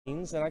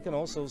And I can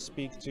also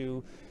speak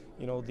to,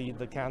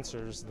 the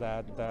cancers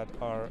that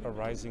are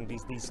arising,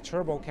 these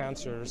turbo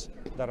cancers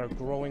that are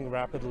growing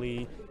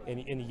rapidly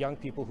in young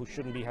people who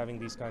shouldn't be having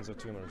these kinds of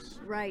tumors.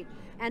 Right.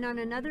 And on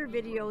another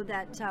video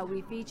that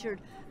we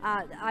featured,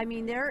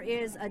 there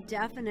is a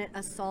definite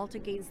assault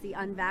against the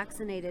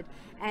unvaccinated.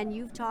 And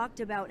you've talked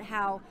about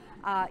how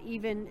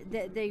even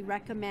they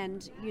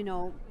recommend,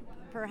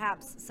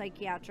 perhaps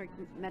psychiatric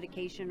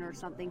medication or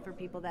something for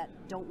people that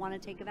don't want to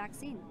take a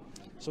vaccine.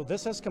 So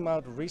this has come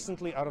out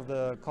recently out of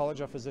the College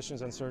of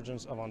Physicians and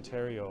Surgeons of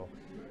Ontario.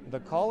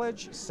 The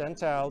college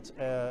sent out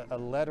a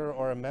letter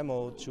or a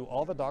memo to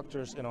all the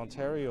doctors in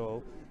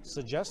Ontario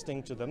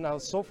suggesting to them, now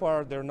so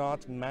far they're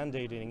not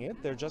mandating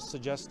it, they're just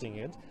suggesting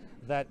it,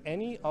 that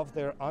any of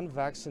their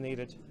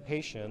unvaccinated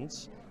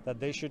patients, that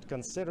they should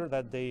consider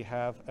that they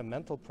have a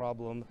mental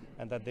problem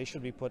and that they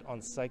should be put on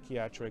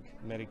psychiatric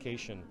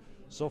medication.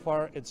 So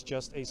far, it's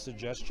just a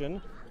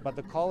suggestion, but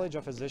the College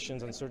of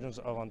Physicians and Surgeons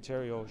of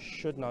Ontario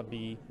should not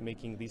be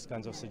making these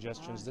kinds of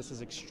suggestions. This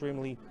is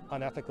extremely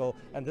unethical,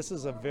 and this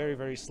is a very,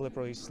 very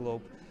slippery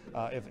slope.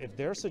 If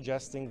they're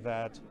suggesting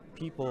that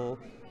people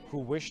who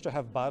wish to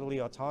have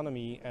bodily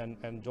autonomy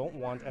and don't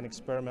want an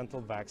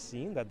experimental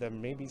vaccine, that there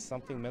may be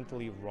something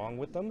mentally wrong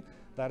with them,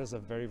 that is a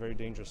very, very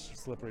dangerous,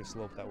 slippery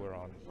slope that we're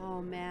on.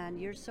 Oh man,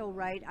 you're so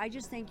right. I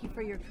just thank you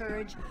for your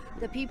courage.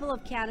 The people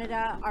of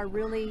Canada are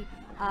really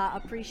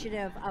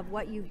appreciative of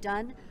what you've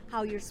done,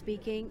 how you're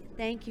speaking.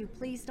 Thank you.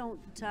 Please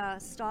don't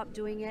stop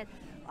doing it.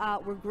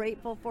 We're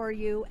grateful for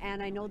you,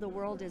 and I know the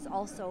world is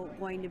also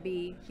going to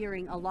be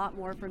hearing a lot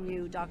more from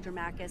you, Dr.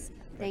 Makis.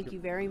 Thank you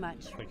very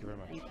much. Thank you very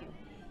much. Thank you.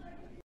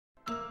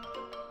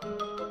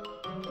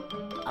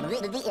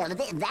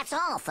 That's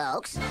all,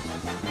 folks.